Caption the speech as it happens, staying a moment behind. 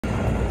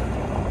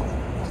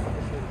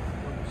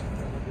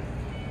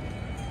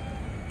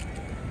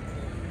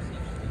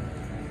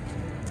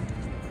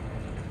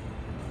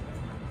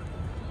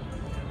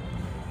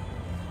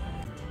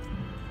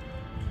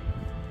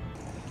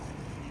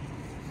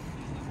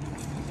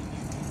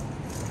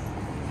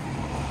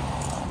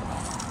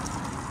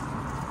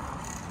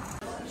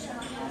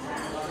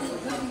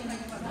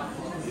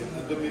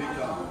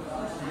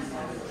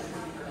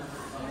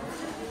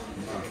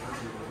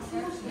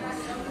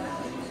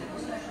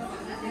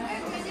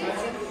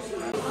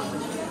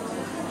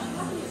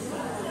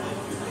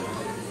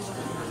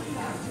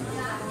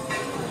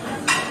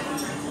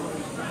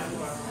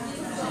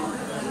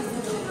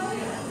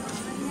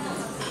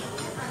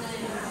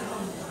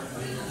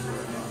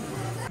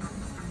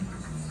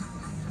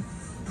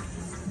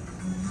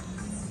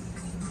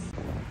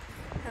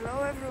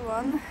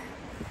everyone,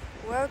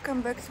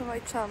 welcome back to my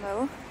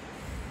channel,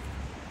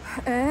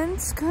 and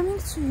coming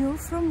to you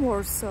from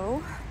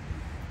Warsaw.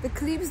 The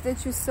clips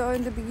that you saw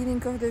in the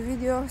beginning of the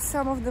video,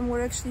 some of them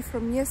were actually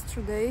from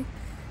yesterday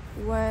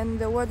when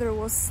the weather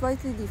was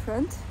slightly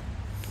different,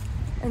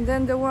 and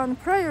then the one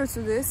prior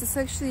to this is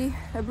actually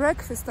a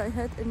breakfast I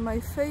had in my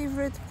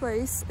favorite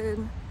place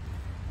in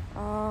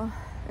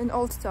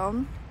Old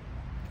Town,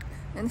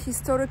 an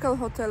historical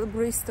hotel,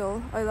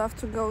 Bristol. I love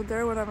to go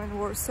there when I'm in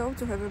Warsaw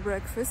to have a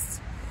breakfast.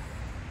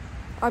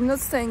 I'm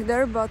not staying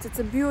there, but it's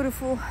a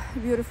beautiful,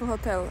 beautiful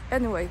hotel.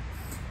 Anyway,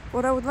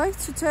 what I would like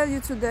to tell you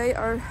today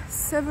are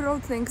several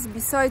things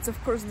besides, of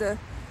course, the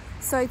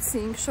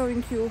sightseeing,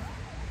 showing you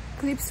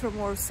clips from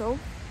Warsaw,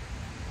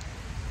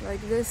 like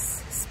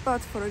this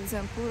spot, for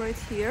example, right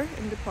here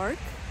in the park.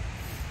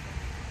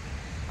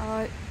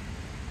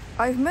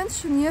 I've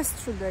mentioned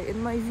yesterday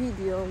in my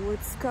video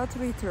with Scott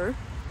Ritter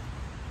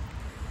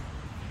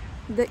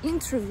the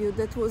interview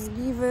that was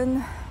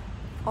given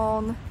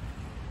on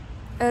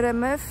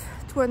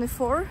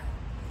RMF24.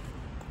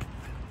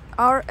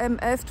 I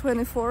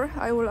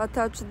will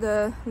attach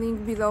the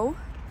link below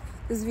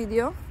this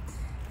video.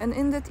 And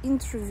in that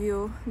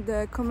interview,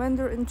 the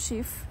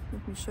commander-in-chief,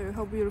 let me show you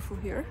how beautiful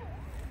here.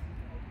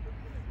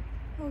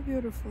 How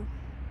beautiful,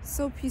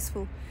 so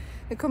peaceful.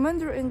 The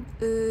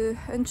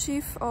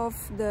commander-in-chief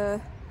of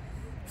the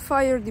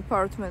fire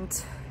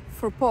department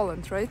for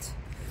Poland, right,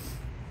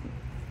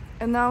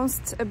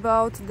 announced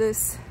about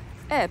this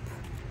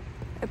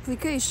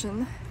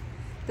application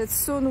that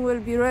soon will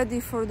be ready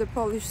for the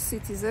Polish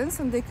citizens,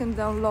 and they can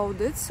download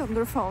it on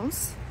their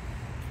phones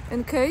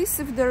in case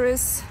if there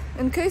is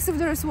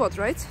what,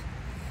 right?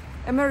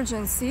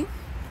 Emergency.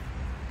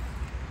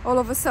 All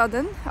of a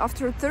sudden,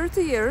 after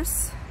 30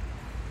 years,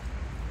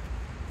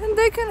 and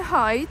they can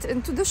hide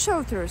into the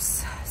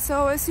shelters.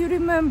 So as you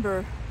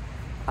remember,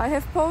 I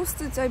have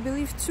posted, I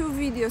believe, 2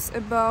 videos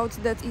about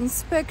that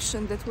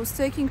inspection that was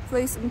taking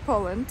place in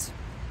Poland,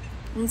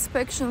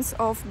 inspections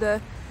of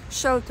the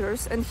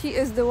shelters, and he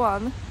is the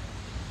one,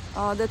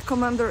 that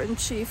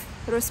commander-in-chief,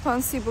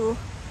 responsible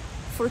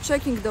for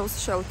checking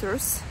those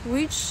shelters,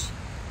 which,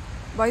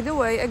 by the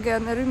way,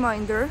 again, a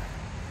reminder,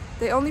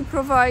 they only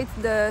provide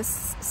the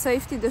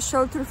safety, the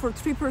shelter for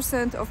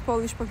 3% of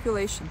Polish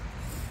population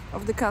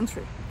of the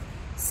country.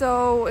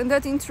 So in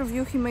that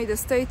interview he made a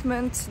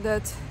statement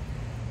that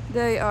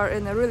they are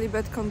in a really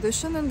bad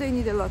condition and they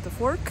need a lot of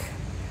work.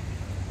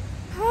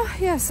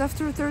 Yes,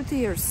 after 30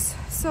 years.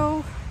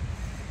 So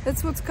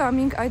that's what's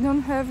coming. I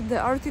don't have the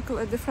article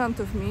at the front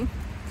of me,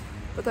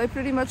 but I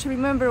pretty much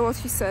remember what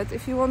he said.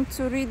 If you want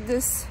to read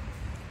this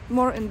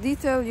more in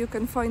detail, you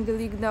can find the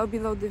link now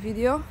below the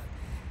video.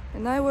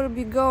 And I will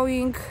be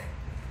going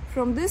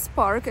from this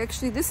park.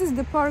 Actually, this is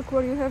the park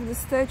where you have the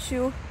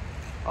statue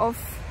of...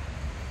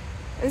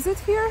 Is it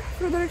here,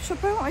 Frédéric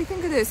Chopin? I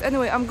think it is.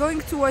 Anyway, I'm going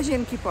to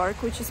Łazienki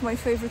Park, which is my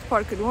favorite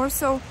park in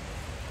Warsaw.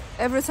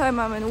 Every time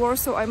I'm in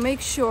Warsaw, I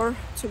make sure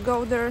to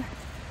go there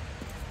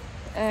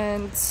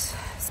and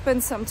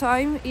spend some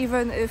time.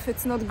 Even if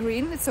it's not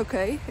green, it's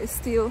okay. It's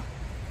still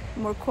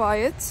more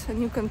quiet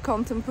and you can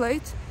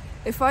contemplate.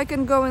 If I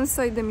can go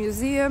inside the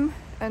museum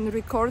and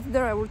record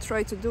there, I will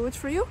try to do it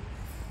for you.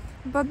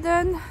 But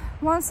then,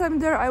 once I'm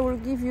there, I will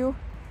give you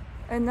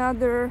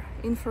another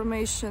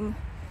information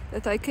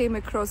that I came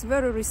across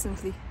very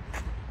recently.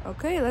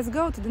 Okay, let's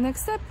go to the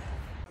next step.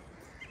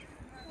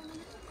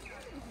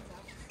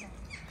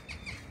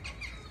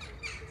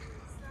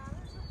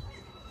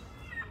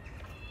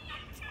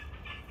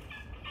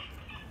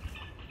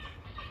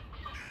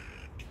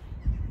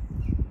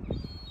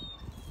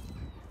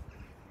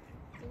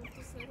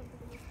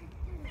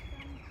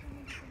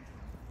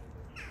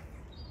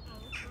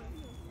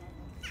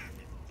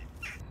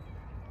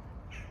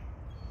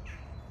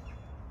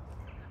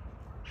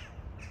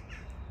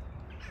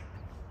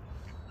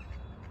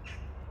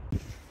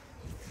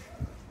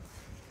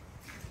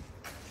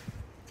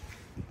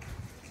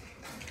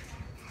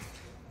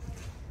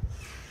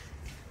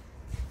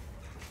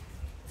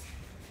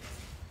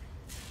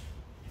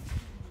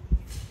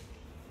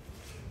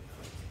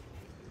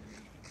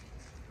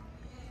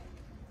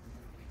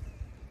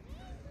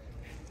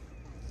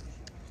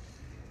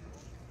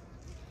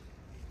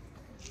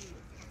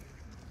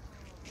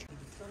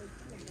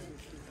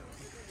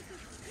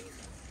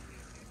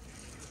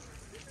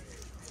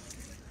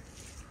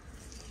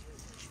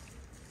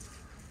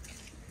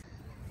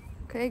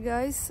 Okay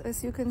guys,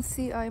 as you can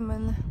see, I'm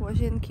in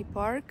Łazienki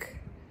Park.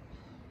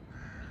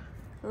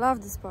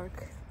 Love this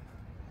park,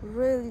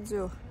 really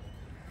do.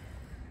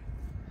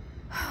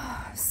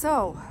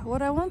 So,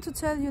 what I want to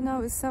tell you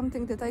now is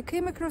something that I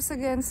came across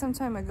again some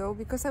time ago,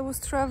 because I was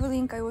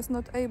traveling, I was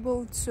not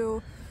able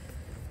to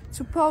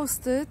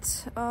post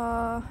it,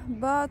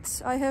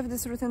 but I have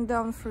this written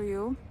down for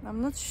you.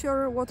 I'm not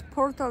sure what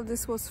portal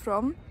this was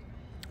from,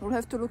 we'll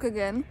have to look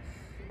again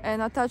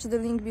and attach the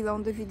link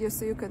below the video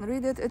so you can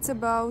read it. It's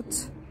about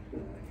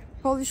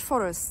Polish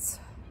forests.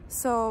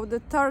 So the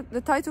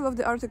title of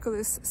the article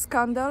is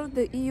 "Scandal,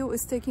 the EU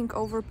is taking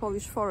over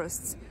Polish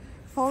forests.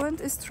 Poland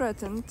is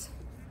threatened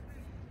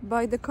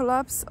by the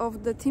collapse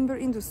of the timber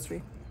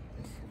industry.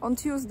 On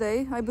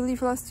Tuesday, I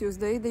believe last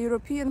Tuesday, the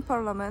European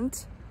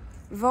Parliament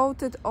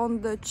voted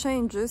on the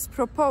changes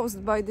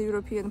proposed by the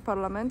European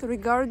Parliament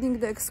regarding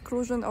the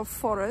exclusion of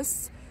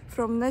forests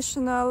from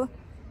national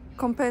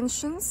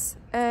compensions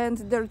and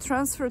their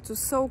transfer to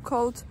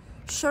so-called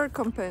share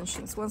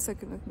compensions. One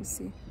second, let me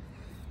see.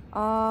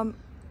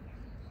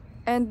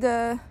 And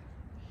the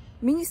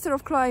Minister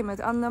of Climate,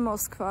 Anna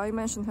Moskva, I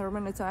mentioned her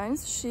many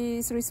times, she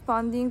is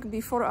responding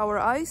before our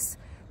eyes.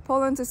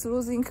 Poland is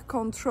losing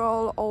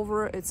control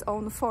over its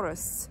own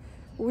forests.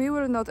 We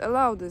will not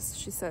allow this,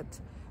 she said.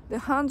 The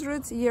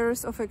 100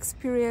 years of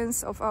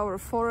experience of our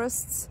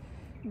forests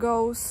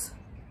goes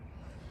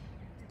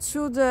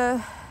to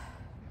the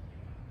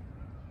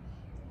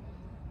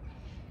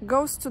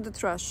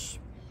trash.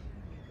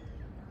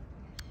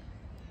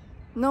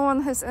 No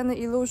one has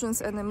any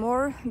illusions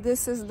anymore.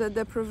 This is the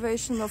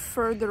deprivation of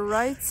further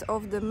rights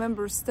of the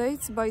member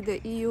states by the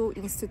EU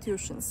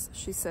institutions,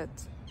 she said.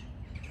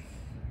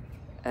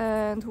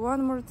 And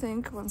one more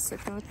thing, one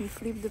second, let me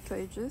flip the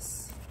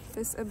pages,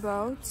 is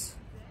about,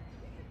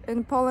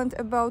 in Poland,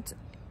 about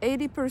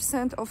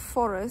 80% of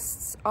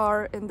forests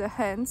are in the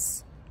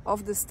hands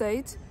of the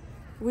state,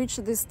 which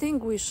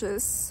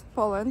distinguishes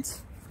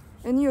Poland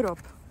in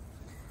Europe.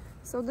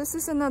 So this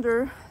is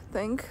another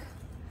thing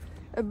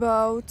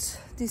about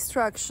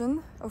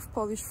destruction of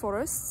Polish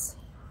forests.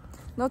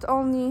 Not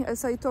only,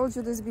 as I told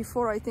you this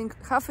before, I think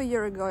half a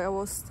year ago I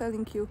was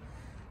telling you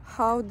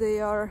how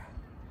they are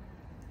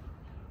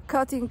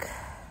cutting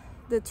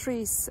the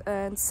trees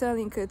and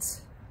selling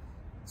it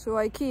to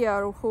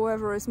IKEA or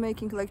whoever is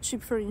making like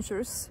cheap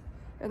furnitures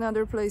and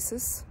other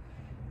places.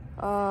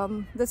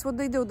 That's what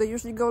they do. They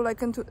usually go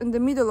like in the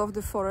middle of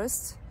the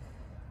forest,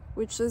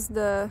 which is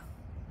the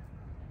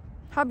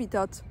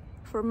habitat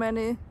for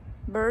many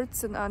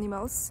birds and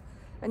animals,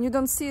 and you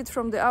don't see it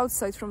from the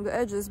outside, from the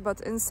edges,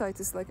 but inside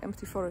is like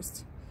empty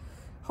forest.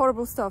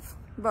 Horrible stuff,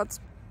 but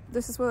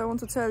this is what I want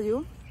to tell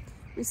you.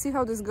 We see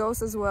how this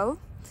goes as well.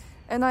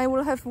 And I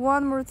will have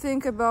one more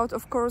thing about,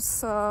 of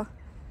course,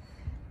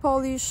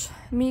 Polish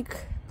MiG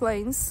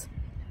planes,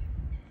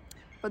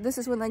 but this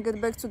is when I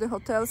get back to the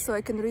hotel so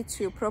I can read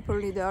to you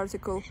properly the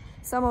article.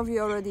 Some of you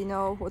already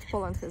know what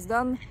Poland has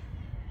done.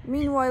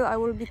 Meanwhile, I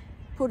will be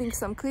putting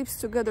some clips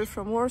together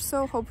from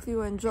Warsaw. Hopefully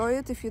you enjoy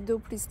it. If you do,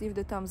 please leave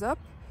the thumbs up,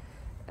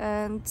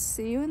 and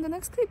see you in the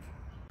next clip.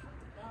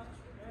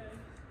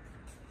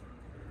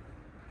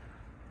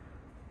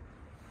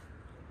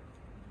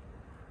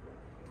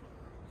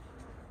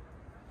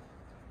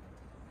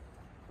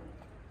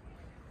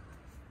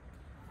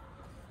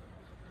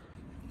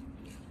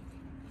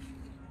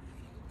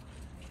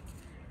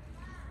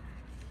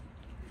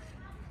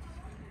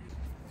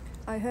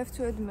 I have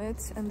to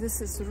admit, and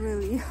this is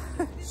really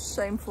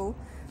shameful,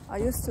 I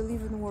used to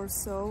live in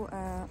Warsaw.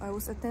 I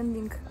was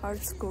attending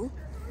art school,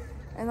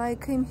 and I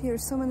came here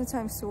so many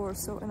times to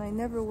Warsaw, and I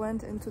never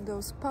went into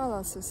those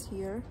palaces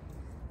here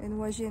in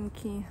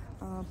Łazienki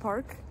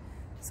Park.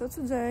 So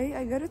today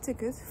I got a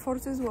ticket,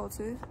 40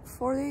 zloty.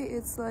 40,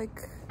 it's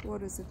like,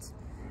 what is it,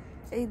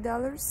 $8,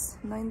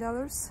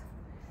 $9,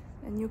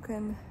 and you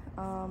can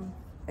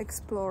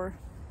explore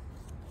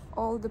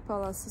all the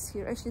palaces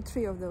here. Actually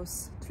three of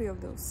those.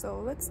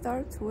 So let's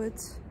start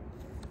with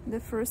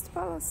the first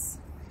palace.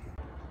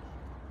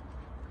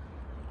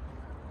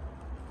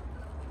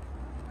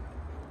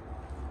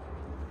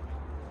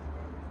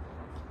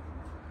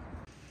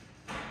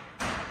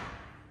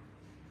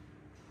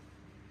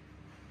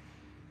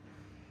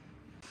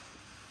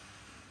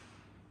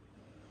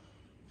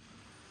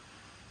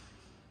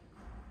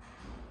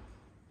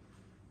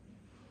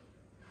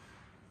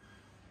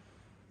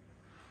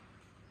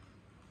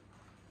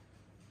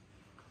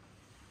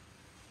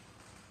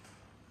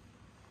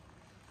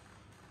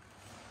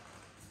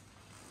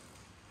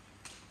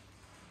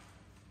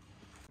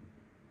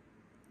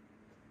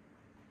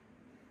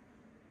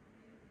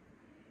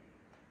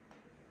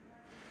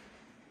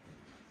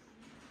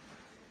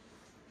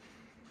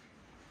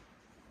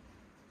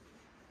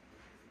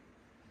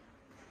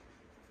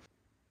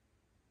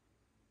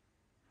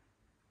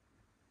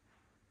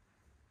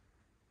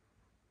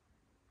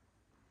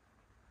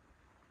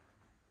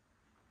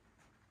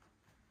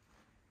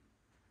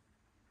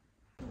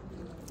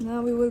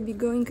 Now we will be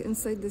going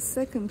inside the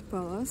second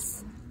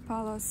palace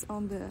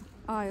on the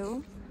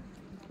aisle,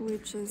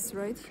 which is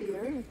right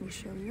here. Let me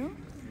show you.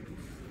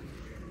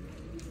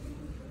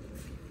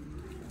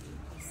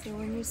 So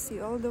when you see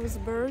all those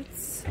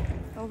birds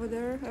over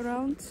there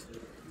around,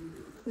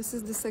 this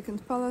is the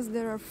second palace.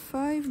 There are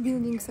 5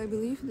 buildings, I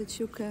believe, that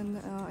you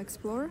can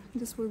explore.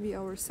 This will be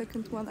our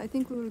second one. I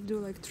think we will do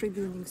like 3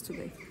 buildings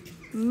today,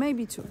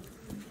 maybe 2.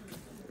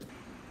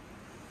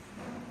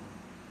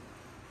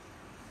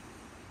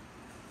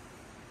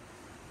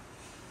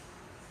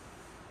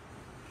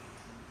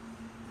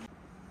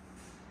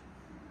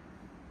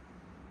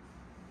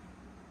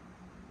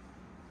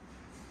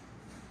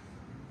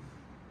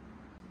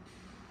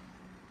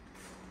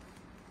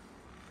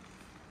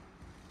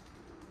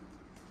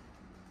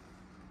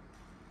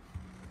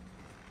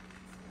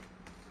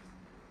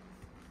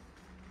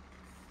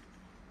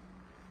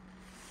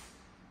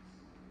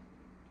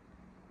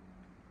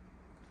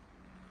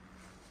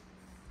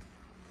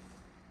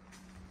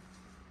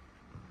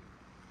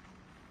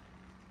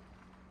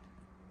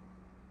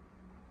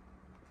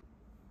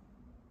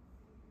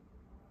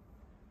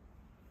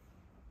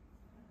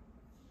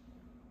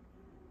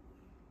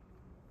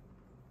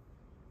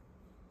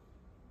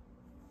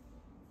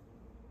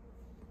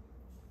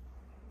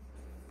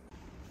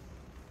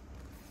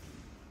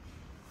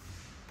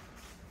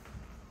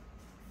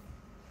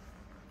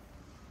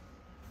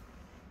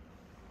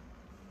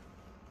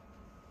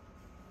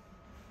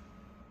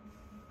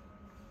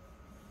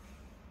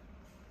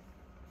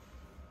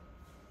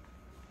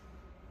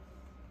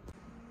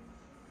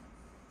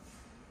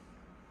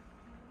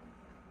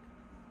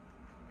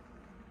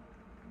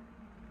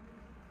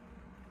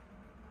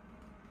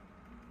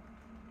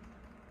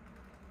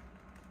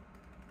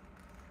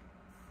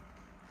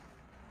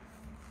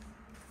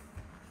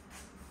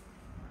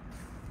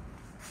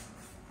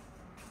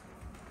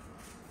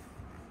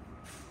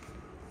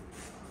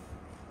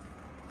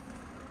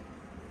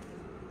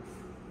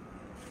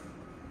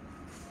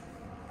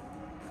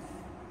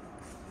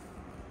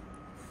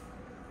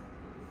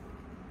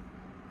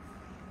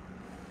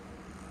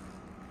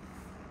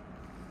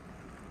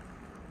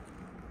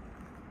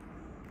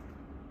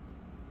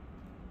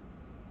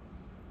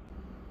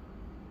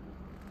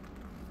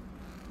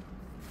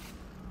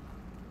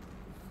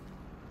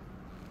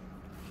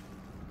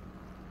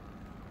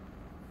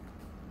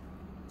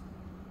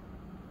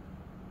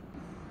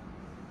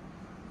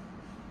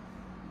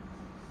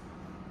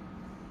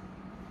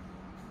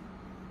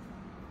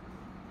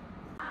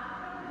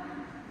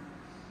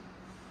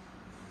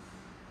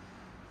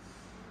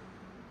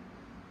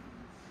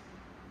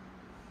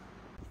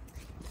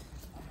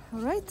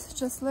 Alright,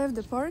 just left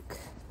the park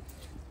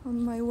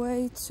on my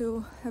way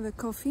to have a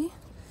coffee,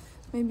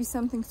 maybe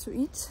something to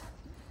eat.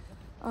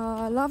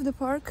 I love the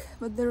park,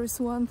 but there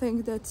is one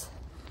thing that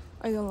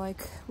I don't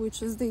like,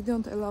 which is they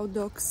don't allow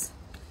dogs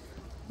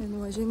in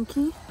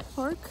Łazienki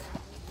Park,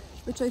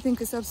 which I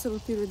think is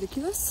absolutely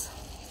ridiculous,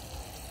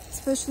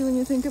 especially when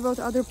you think about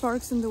other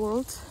parks in the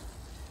world.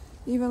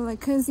 Even like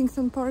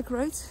Kensington Park,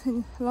 right,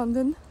 in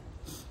London,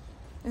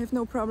 I have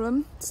no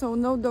problem, so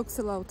no dogs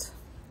allowed.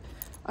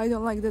 I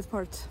don't like that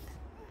part.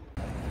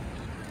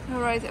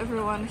 Alright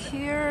everyone,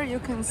 here you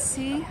can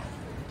see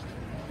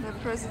the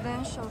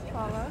presidential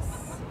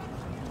palace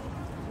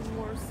in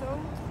Warsaw.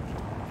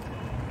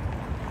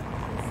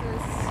 This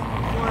is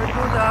where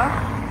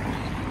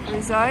Buddha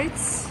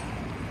resides,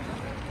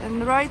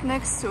 and right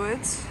next to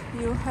it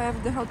you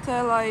have the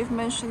hotel I've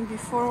mentioned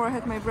before where I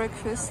had my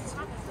breakfast.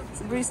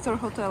 It's Bristol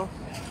Hotel.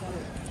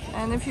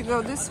 And if you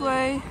go this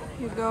way,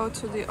 you go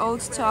to the old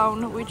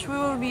town, which we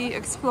will be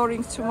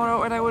exploring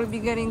tomorrow, and I will be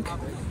getting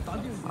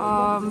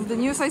the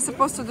news I'm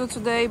supposed to do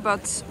today,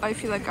 but I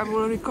feel like I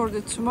will record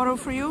it tomorrow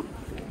for you.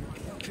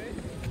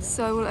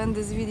 So I will end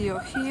this video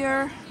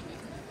here.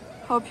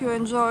 Hope you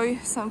enjoy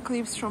some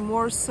clips from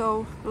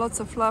Warsaw. Lots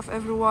of love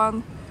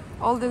everyone.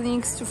 All the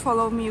links to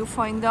follow me you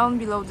find down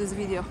below this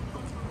video.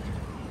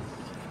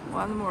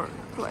 One more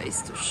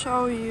place to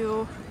show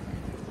you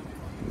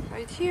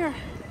right here.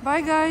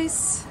 Bye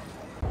guys!